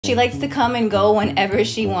She likes to come and go whenever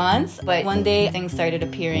she wants, but one day things started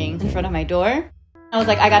appearing in front of my door. I was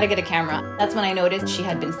like, I gotta get a camera. That's when I noticed she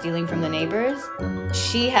had been stealing from the neighbors.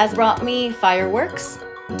 She has brought me fireworks,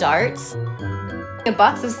 darts, a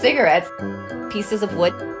box of cigarettes, pieces of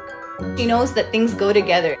wood. She knows that things go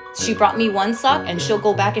together. She brought me one sock and she'll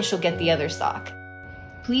go back and she'll get the other sock.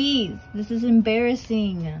 Please, this is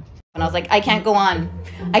embarrassing. And I was like, I can't go on.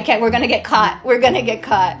 I can't, we're gonna get caught. We're gonna get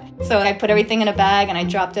caught. So I put everything in a bag and I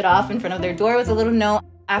dropped it off in front of their door with a little note.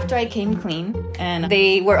 After I came clean and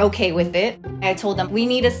they were okay with it, I told them we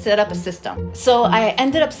need to set up a system. So I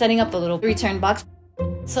ended up setting up a little return box.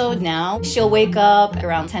 So now she'll wake up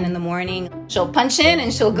around 10 in the morning. She'll punch in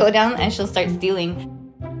and she'll go down and she'll start stealing.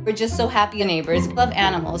 We're just so happy neighbors. Love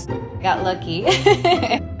animals. Got lucky.